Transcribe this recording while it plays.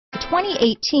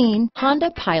2018 Honda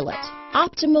Pilot.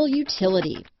 Optimal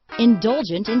utility,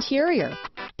 indulgent interior,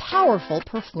 powerful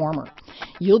performer.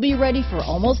 You'll be ready for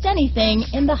almost anything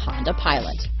in the Honda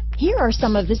Pilot. Here are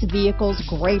some of this vehicle's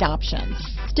great options: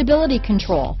 stability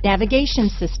control, navigation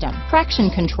system,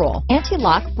 traction control,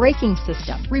 anti-lock braking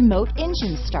system, remote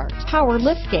engine start, power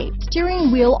liftgate,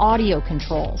 steering wheel audio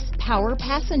controls, power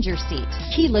passenger seat,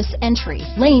 keyless entry,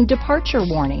 lane departure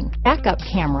warning, backup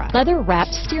camera,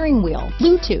 leather-wrapped steering wheel,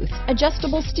 Bluetooth,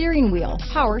 adjustable steering wheel,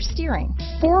 power steering,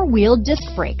 four-wheel disc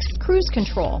brakes, cruise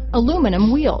control,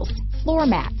 aluminum wheels, floor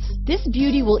mats. This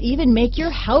beauty will even make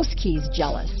your house keys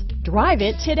jealous. Drive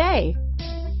it today.